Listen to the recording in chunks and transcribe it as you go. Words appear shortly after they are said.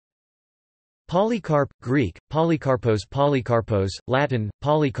Polycarp, Greek, Polycarpos Polycarpos, Latin,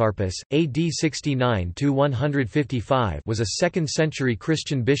 Polycarpus, AD 69–155 was a 2nd-century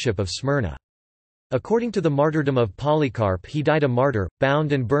Christian bishop of Smyrna. According to the martyrdom of Polycarp, he died a martyr,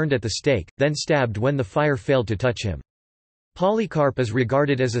 bound and burned at the stake, then stabbed when the fire failed to touch him. Polycarp is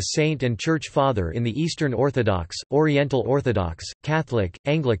regarded as a saint and church father in the Eastern Orthodox, Oriental Orthodox, Catholic,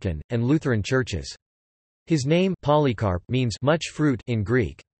 Anglican, and Lutheran churches. His name Polycarp means much fruit in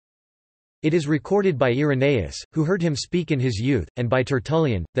Greek. It is recorded by Irenaeus, who heard him speak in his youth, and by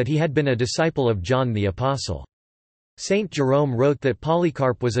Tertullian, that he had been a disciple of John the Apostle. Saint Jerome wrote that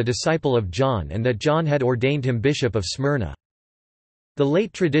Polycarp was a disciple of John and that John had ordained him bishop of Smyrna. The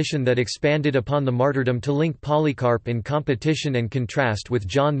late tradition that expanded upon the martyrdom to link Polycarp in competition and contrast with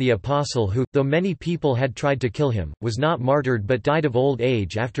John the Apostle who, though many people had tried to kill him, was not martyred but died of old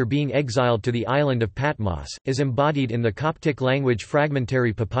age after being exiled to the island of Patmos, is embodied in the Coptic language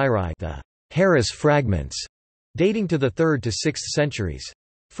fragmentary papyri, the Harris fragments, dating to the 3rd to 6th centuries.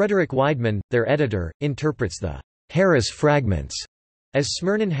 Frederick Weidmann, their editor, interprets the Harris fragments as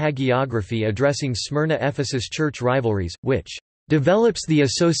Smyrnan hagiography addressing Smyrna-Ephesus church rivalries, which develops the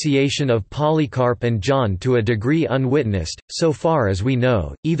association of Polycarp and John to a degree unwitnessed, so far as we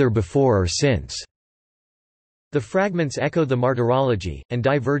know, either before or since. The fragments echo the martyrology, and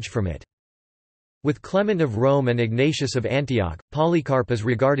diverge from it. With Clement of Rome and Ignatius of Antioch, Polycarp is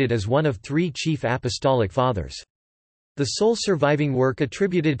regarded as one of 3 chief apostolic fathers. The sole surviving work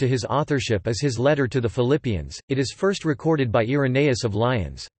attributed to his authorship is his letter to the Philippians. It is first recorded by Irenaeus of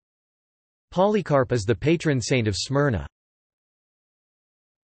Lyons. Polycarp is the patron saint of Smyrna.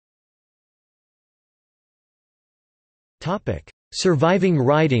 Surviving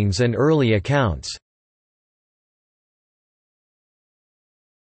writings and early accounts.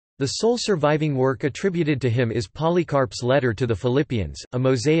 The sole surviving work attributed to him is Polycarp's letter to the Philippians, a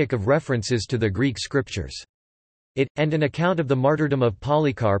mosaic of references to the Greek scriptures. It, and an account of the martyrdom of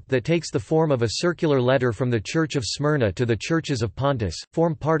Polycarp that takes the form of a circular letter from the Church of Smyrna to the churches of Pontus,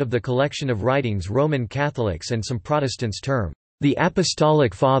 form part of the collection of writings Roman Catholics and some Protestants term, the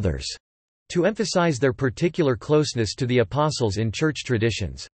Apostolic Fathers, to emphasize their particular closeness to the Apostles in church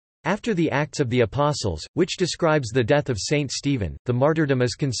traditions. After the Acts of the Apostles, which describes the death of Saint Stephen, the martyrdom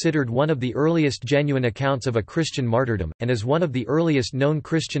is considered one of the earliest genuine accounts of a Christian martyrdom, and is one of the earliest known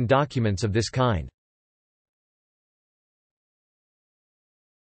Christian documents of this kind.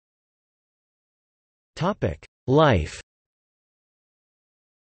 Life.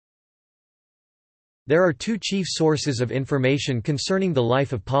 There are 2 chief sources of information concerning the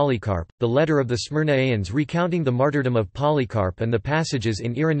life of Polycarp, the letter of the Smyrnaeans recounting the martyrdom of Polycarp and the passages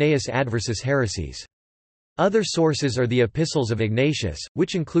in Irenaeus' Adversus Heresies. Other sources are the epistles of Ignatius,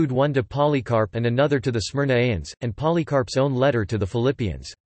 which include one to Polycarp and another to the Smyrnaeans, and Polycarp's own letter to the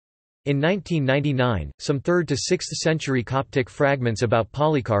Philippians. In 1999, some 3rd to 6th century Coptic fragments about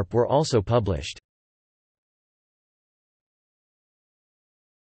Polycarp were also published.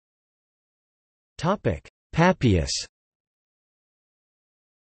 Papias.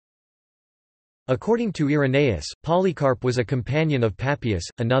 According to Irenaeus, Polycarp was a companion of Papias,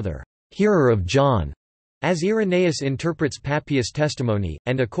 another hearer of John, as Irenaeus interprets Papias' testimony,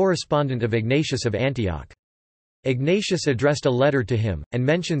 and a correspondent of Ignatius of Antioch. Ignatius addressed a letter to him, and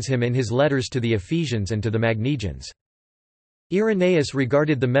mentions him in his letters to the Ephesians and to the Magnesians. Irenaeus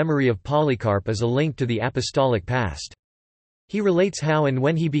regarded the memory of Polycarp as a link to the apostolic past. He relates how and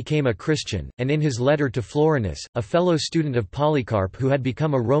when he became a Christian, and in his letter to Florinus, a fellow student of Polycarp who had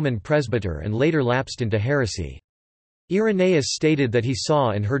become a Roman presbyter and later lapsed into heresy. Irenaeus stated that he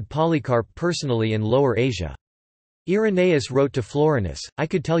saw and heard Polycarp personally in Lower Asia. Irenaeus wrote to Florinus, "I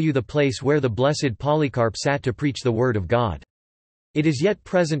could tell you the place where the blessed Polycarp sat to preach the word of God. It is yet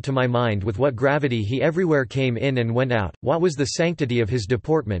present to my mind with what gravity he everywhere came in and went out, what was the sanctity of his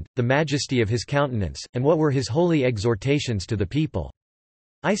deportment, the majesty of his countenance, and what were his holy exhortations to the people.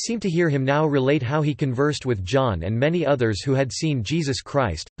 I seem to hear him now relate how he conversed with John and many others who had seen Jesus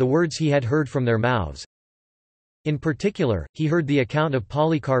Christ, the words he had heard from their mouths. In particular, he heard the account of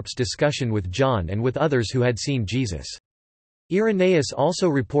Polycarp's discussion with John and with others who had seen Jesus." Irenaeus also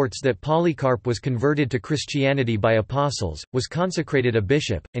reports that Polycarp was converted to Christianity by apostles, was consecrated a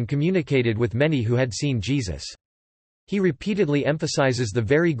bishop, and communicated with many who had seen Jesus. He repeatedly emphasizes the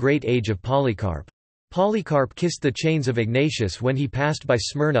very great age of Polycarp. Polycarp kissed the chains of Ignatius when he passed by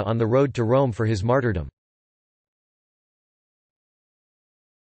Smyrna on the road to Rome for his martyrdom.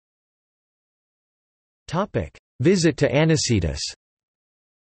 Visit to Anicetus.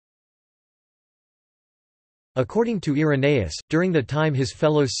 According to Irenaeus, during the time his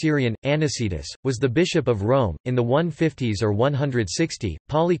fellow Syrian, Anicetus, was the bishop of Rome, in the 150s or 160,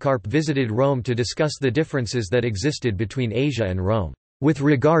 Polycarp visited Rome to discuss the differences that existed between Asia and Rome, with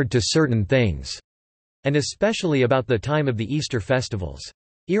regard to certain things, and especially about the time of the Easter festivals.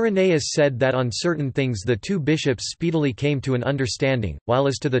 Irenaeus said that on certain things the two bishops speedily came to an understanding, while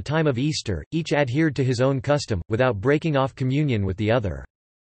as to the time of Easter, each adhered to his own custom, without breaking off communion with the other.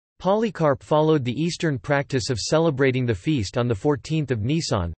 Polycarp followed the Eastern practice of celebrating the feast on the 14th of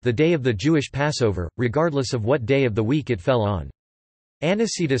Nisan, the day of the Jewish Passover, regardless of what day of the week it fell on.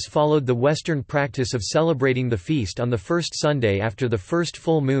 Anicetus followed the Western practice of celebrating the feast on the first Sunday after the first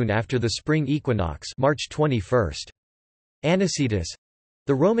full moon after the spring equinox, March 21.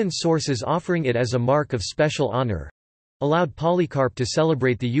 Anicetus—the Roman sources offering it as a mark of special honor—allowed Polycarp to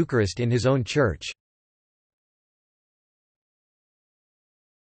celebrate the Eucharist in his own church.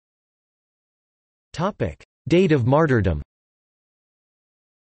 Date of martyrdom.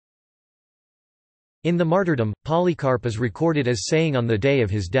 In the martyrdom, Polycarp is recorded as saying on the day of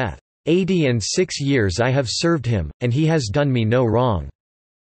his death, 86 years I have served him, and he has done me no wrong,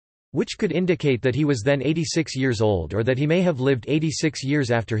 which could indicate that he was then 86 years old or that he may have lived 86 years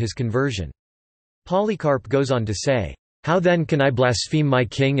after his conversion. Polycarp goes on to say, "How then can I blaspheme my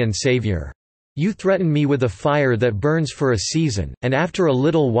King and Saviour? You threaten me with a fire that burns for a season, and after a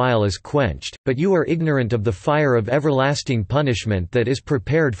little while is quenched, but you are ignorant of the fire of everlasting punishment that is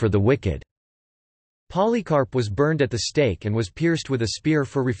prepared for the wicked." Polycarp was burned at the stake and was pierced with a spear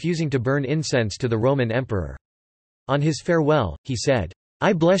for refusing to burn incense to the Roman emperor. On his farewell, he said,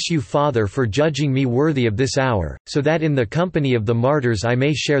 "I bless you, Father, for judging me worthy of this hour, so that in the company of the martyrs I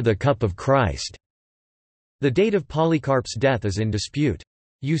may share the cup of Christ." The date of Polycarp's death is in dispute.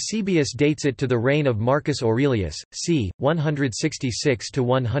 Eusebius dates it to the reign of Marcus Aurelius, c.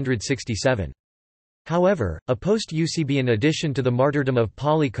 166–167. However, a post-Eusebian addition to the martyrdom of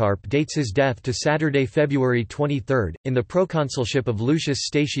Polycarp dates his death to Saturday, February 23, in the proconsulship of Lucius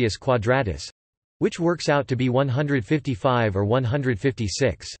Statius Quadratus, which works out to be 155 or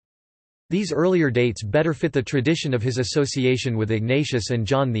 156. These earlier dates better fit the tradition of his association with Ignatius and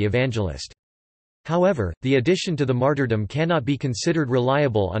John the Evangelist. However, the addition to the martyrdom cannot be considered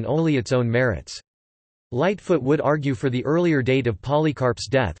reliable on only its own merits. Lightfoot would argue for the earlier date of Polycarp's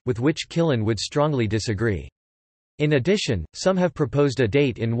death, with which Killen would strongly disagree. In addition, some have proposed a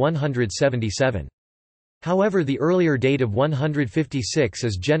date in 177. However, the earlier date of 156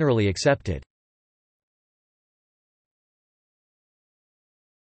 is generally accepted.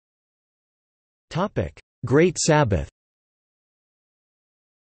 Great Sabbath.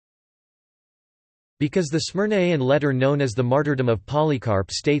 Because the Smyrnaean letter known as the Martyrdom of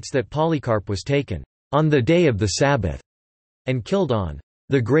Polycarp states that Polycarp was taken on the day of the Sabbath and killed on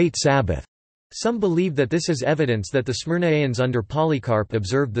the Great Sabbath, some believe that this is evidence that the Smyrnaeans under Polycarp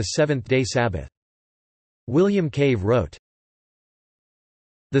observed the seventh-day Sabbath. William Cave wrote,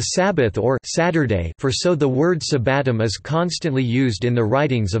 "The Sabbath or Saturday, for so the word sabbatum is constantly used in the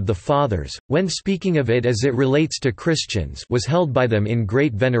writings of the Fathers, when speaking of it as it relates to Christians, was held by them in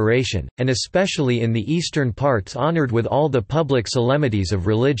great veneration, and especially in the eastern parts honored with all the public solemnities of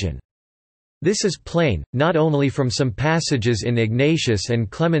religion. This is plain, not only from some passages in Ignatius and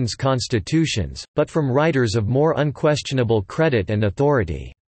Clement's constitutions, but from writers of more unquestionable credit and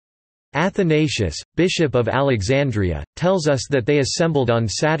authority. Athanasius, Bishop of Alexandria, tells us that they assembled on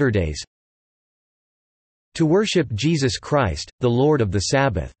Saturdays to worship Jesus Christ, the Lord of the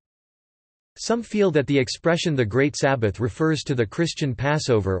Sabbath." Some feel that the expression the Great Sabbath refers to the Christian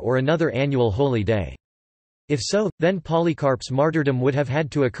Passover or another annual holy day. If so, then Polycarp's martyrdom would have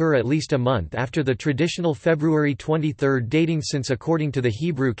had to occur at least a month after the traditional February 23 dating, since according to the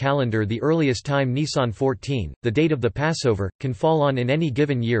Hebrew calendar the earliest time Nisan 14, the date of the Passover, can fall on in any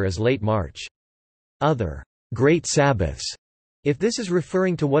given year as late March. Other Great Sabbaths, if this is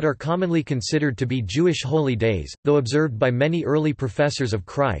referring to what are commonly considered to be Jewish holy days, though observed by many early professors of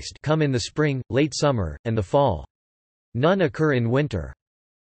Christ, come in the spring, late summer, and the fall. None occur in winter.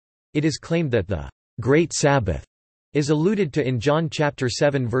 It is claimed that the Great Sabbath is alluded to in John chapter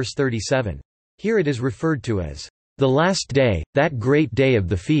 7 verse 37. Here it is referred to as the last day, that great day of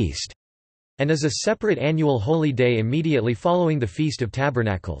the feast, and as a separate annual holy day immediately following the Feast of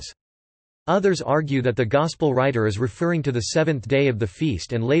Tabernacles. Others argue that the Gospel writer is referring to the seventh day of the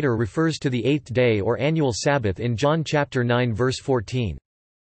feast and later refers to the eighth day or annual Sabbath in John chapter 9 verse 14.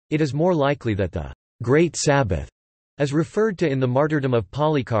 It is more likely that the Great Sabbath as referred to in the martyrdom of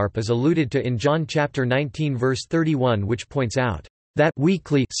Polycarp is alluded to in John chapter 19 verse 31, which points out that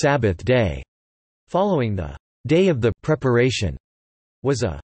weekly Sabbath day following the day of the preparation was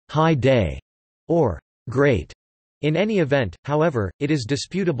a high day or great. In any event, however, it is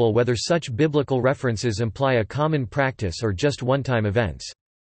disputable whether such biblical references imply a common practice or just one-time events.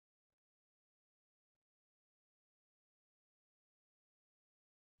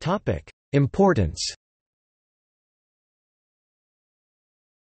 Importance.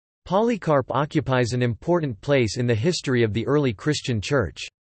 Polycarp occupies an important place in the history of the early Christian Church.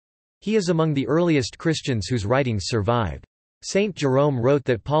 He is among the earliest Christians whose writings survived. Saint Jerome wrote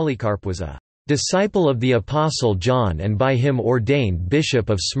that Polycarp was a disciple of the Apostle John and by him ordained Bishop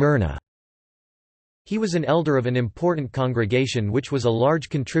of Smyrna. He was an elder of an important congregation which was a large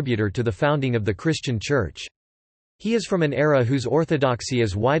contributor to the founding of the Christian Church. He is from an era whose orthodoxy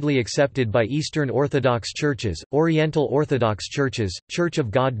is widely accepted by Eastern Orthodox churches, Oriental Orthodox churches, Church of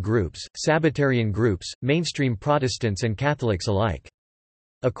God groups, Sabbatarian groups, mainstream Protestants and Catholics alike.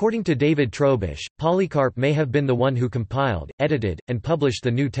 According to David Trobisch, Polycarp may have been the one who compiled, edited, and published the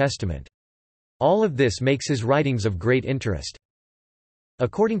New Testament. All of this makes his writings of great interest.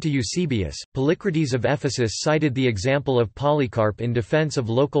 According to Eusebius, Polycrates of Ephesus cited the example of Polycarp in defense of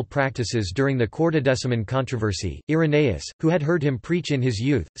local practices during the Quartodeciman controversy. Irenaeus, who had heard him preach in his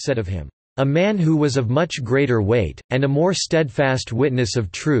youth, said of him, "A man who was of much greater weight, and a more steadfast witness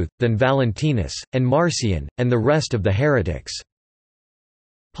of truth, than Valentinus, and Marcion, and the rest of the heretics."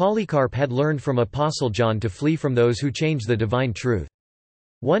 Polycarp had learned from Apostle John to flee from those who change the divine truth.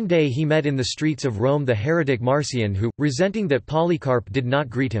 One day he met in the streets of Rome the heretic Marcion who, resenting that Polycarp did not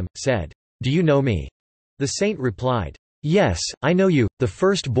greet him, said, "Do you know me?" The saint replied, "Yes, I know you, the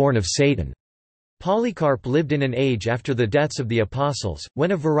firstborn of Satan." Polycarp lived in an age after the deaths of the apostles, when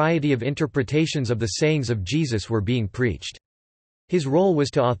a variety of interpretations of the sayings of Jesus were being preached. His role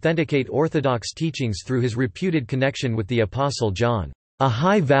was to authenticate orthodox teachings through his reputed connection with the apostle John. A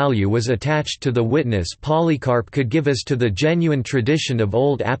high value was attached to the witness Polycarp could give as to the genuine tradition of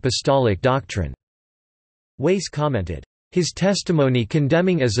old apostolic doctrine. Weiss commented, "His testimony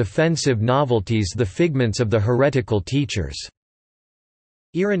condemning as offensive novelties the figments of the heretical teachers."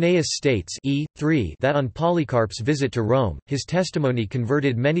 Irenaeus states that on Polycarp's visit to Rome, his testimony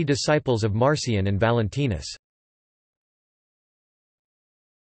converted many disciples of Marcion and Valentinus.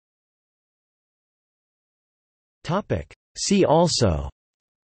 See also: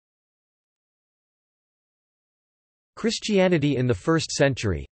 Christianity in the 1st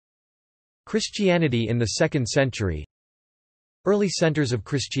century, Christianity in the 2nd century, Early centers of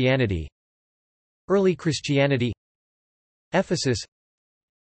Christianity, Early Christianity, Ephesus,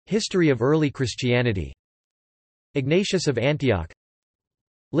 History of early Christianity, Ignatius of Antioch,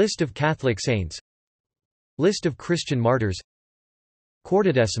 List of Catholic saints, List of Christian martyrs,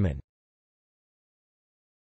 Quartodeciman.